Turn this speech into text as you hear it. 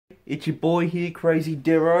It's your boy here,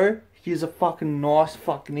 Crazydero. Here's a fucking nice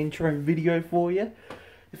fucking intro video for you.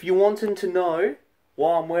 If you're wanting to know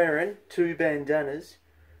why I'm wearing two bandanas,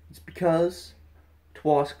 it's because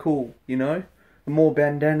twice cool, you know? The more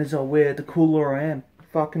bandanas I wear, the cooler I am.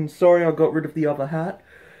 Fucking sorry I got rid of the other hat.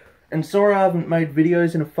 And sorry I haven't made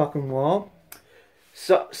videos in a fucking while.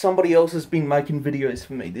 So, somebody else has been making videos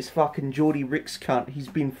for me. This fucking Geordie Ricks cunt. He's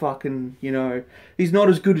been fucking, you know... He's not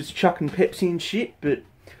as good as chucking Pepsi and shit, but...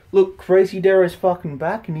 Look, Crazydero's fucking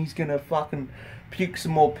back and he's gonna fucking puke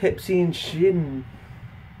some more Pepsi and shit and...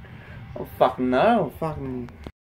 I don't fucking know.